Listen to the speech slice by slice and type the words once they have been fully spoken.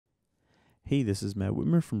Hey, this is Matt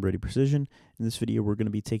Whitmer from Ready Precision. In this video, we're going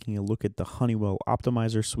to be taking a look at the Honeywell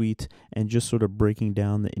Optimizer suite and just sort of breaking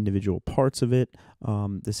down the individual parts of it.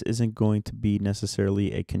 This isn't going to be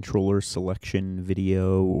necessarily a controller selection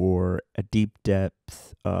video or a deep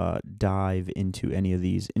depth dive into any of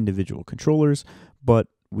these individual controllers, but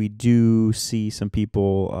we do see some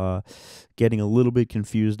people getting a little bit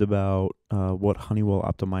confused about what Honeywell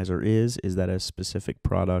Optimizer is. Is that a specific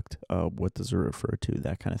product? What does it refer to?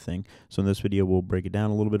 That kind of thing. So in this video, we'll break it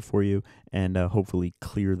down a little bit for you and hopefully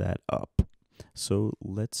clear that up. So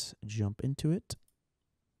let's jump into it.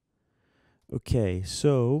 Okay,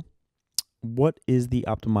 so what is the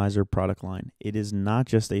Optimizer product line? It is not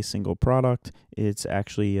just a single product. It's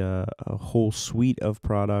actually a whole suite of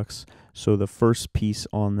products. So the first piece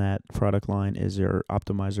on that product line is your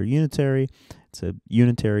Optimizer Unitary. It's a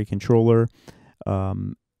Unitary controller,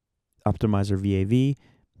 Optimizer VAV,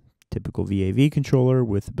 typical VAV controller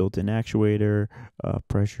with built-in actuator,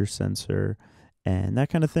 pressure sensor, and that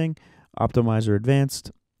kind of thing. Optimizer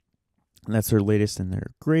Advanced, that's their latest and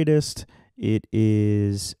their greatest. It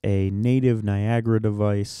is a native Niagara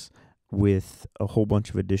device with a whole bunch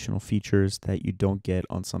of additional features that you don't get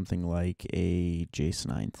on something like a Jace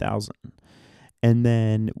 9000. And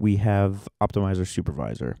then we have Optimizer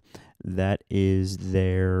Supervisor. That is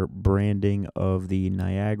their branding of the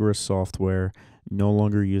Niagara software, no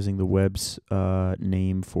longer using the Web's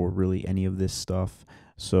name for really any of this stuff.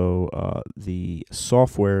 So the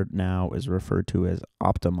software now is referred to as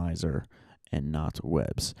Optimizer and not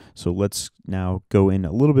Webs. So let's now go in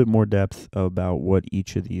a little bit more depth about what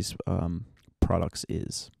each of these products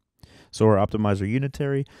is. So our Optimizer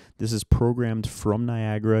Unitary, this is programmed from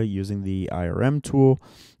Niagara using the IRM tool.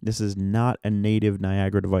 This is not a native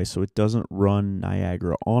Niagara device, so it doesn't run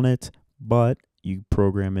Niagara on it, but you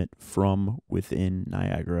program it from within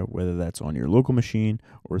Niagara, whether that's on your local machine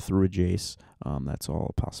or through a Jace. That's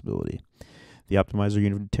all a possibility. The Optimizer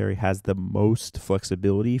Unitary has the most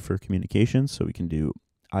flexibility for communication, so we can do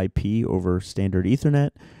IP over standard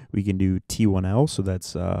Ethernet. We can do T1L, so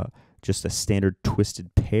that's just a standard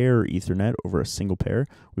twisted pair Ethernet over a single pair.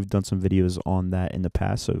 We've done some videos on that in the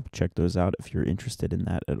past, so check those out if you're interested in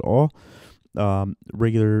that at all.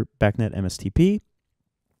 Regular BACnet MSTP,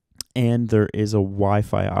 and there is a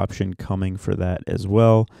Wi-Fi option coming for that as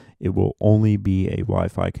well. It will only be a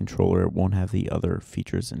Wi-Fi controller. It won't have the other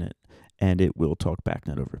features in it. And it will talk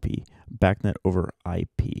BACnet over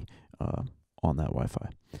IP on that Wi-Fi.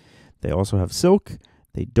 They also have Silk.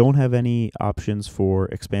 They don't have any options for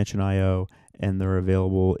expansion I/O, and they're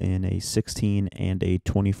available in a 16 and a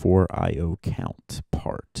 24 I/O count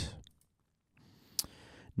part.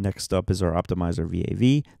 Next up is our Optimizer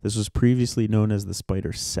VAV. This was previously known as the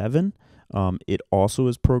Spider 7. It also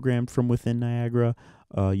is programmed from within Niagara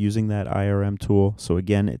using that IRM tool. So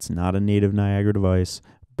again, it's not a native Niagara device,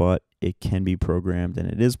 but it can be programmed, and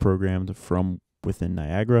it is programmed from within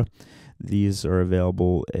Niagara. These are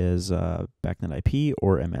available as BACnet IP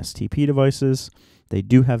or MSTP devices. They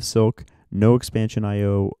do have Silk, no expansion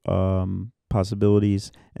I/O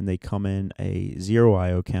possibilities, and they come in a 0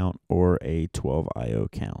 I/O count or a 12 I/O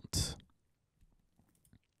count.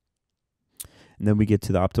 And then we get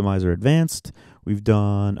to the Optimizer Advanced. We've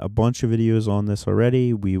done a bunch of videos on this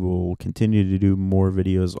already. We will continue to do more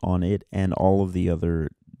videos on it and all of the other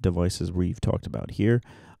devices we've talked about here.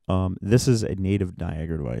 This is a native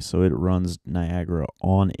Niagara device, so it runs Niagara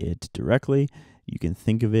on it directly. You can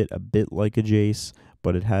think of it a bit like a Jace,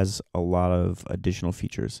 but it has a lot of additional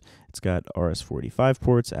features. It's got RS-485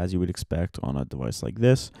 ports, as you would expect on a device like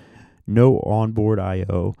this. No onboard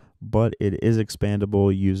I/O, but it is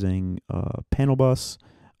expandable using panel bus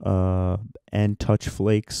and touch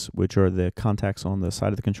flakes, which are the contacts on the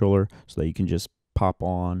side of the controller, so that you can just pop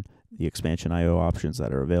on the expansion I/O options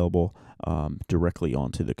that are available directly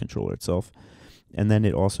onto the controller itself. And then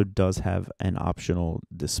it also does have an optional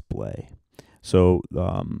display. So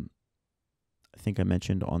I think I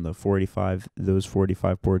mentioned on the 485, those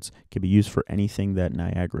 485 ports can be used for anything that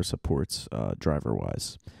Niagara supports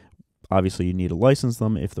driver-wise. Obviously, you need to license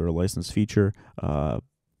them if they're a licensed feature,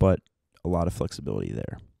 but a lot of flexibility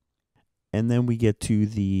there. And then we get to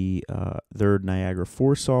the their Niagara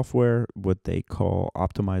 4 software, what they call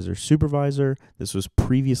Optimizer Supervisor. This was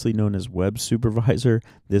previously known as Web Supervisor.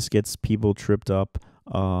 This gets people tripped up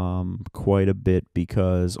quite a bit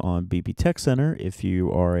because on BP Tech Center, if you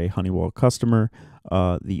are a Honeywell customer,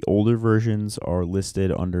 the older versions are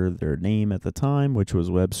listed under their name at the time, which was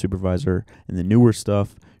Web Supervisor, and the newer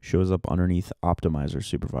stuff shows up underneath Optimizer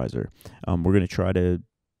Supervisor. We're going to try to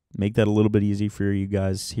make that a little bit easy for you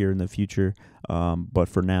guys here in the future. But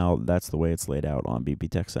for now, that's the way it's laid out on BP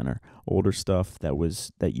Tech Center. Older stuff that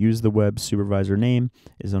used the Web Supervisor name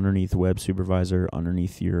is underneath Web Supervisor,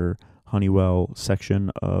 underneath your Honeywell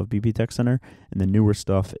section of BP Tech Center, and the newer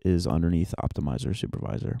stuff is underneath Optimizer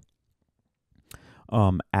Supervisor.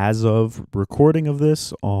 As of recording of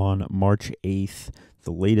this on March 8th,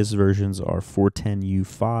 the latest versions are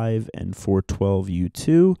 410U5 and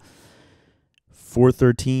 412U2.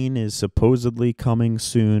 413 is supposedly coming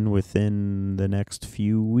soon within the next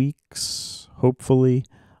few weeks, hopefully.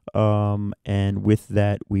 And with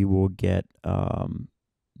that, we will get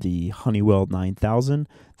the Honeywell 9000.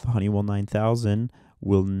 The Honeywell 9000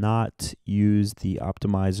 will not use the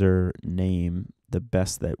Optimizer name, the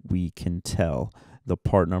best that we can tell. The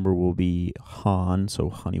part number will be HON, so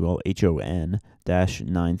Honeywell HON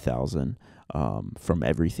 -9000 from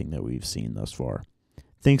everything that we've seen thus far.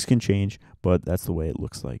 Things can change, but that's the way it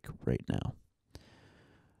looks like right now.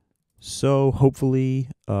 So hopefully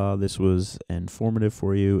this was informative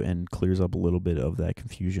for you and clears up a little bit of that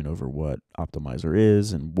confusion over what Optimizer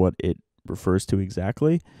is and what it refers to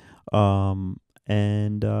exactly.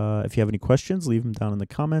 And if you have any questions, leave them down in the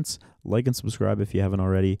comments. Like and subscribe if you haven't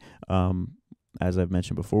already. As I've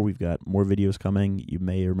mentioned before, we've got more videos coming. You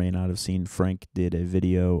may or may not have seen Frank did a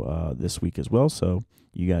video this week as well. So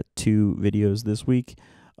you got 2 videos this week.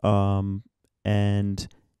 And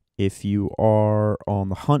if you are on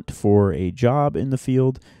the hunt for a job in the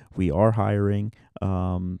field, we are hiring.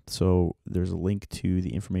 So there's a link to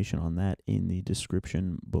the information on that in the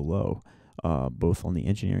description below, both on the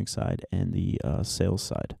engineering side and the sales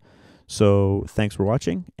side. So thanks for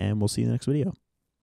watching, and we'll see you in the next video.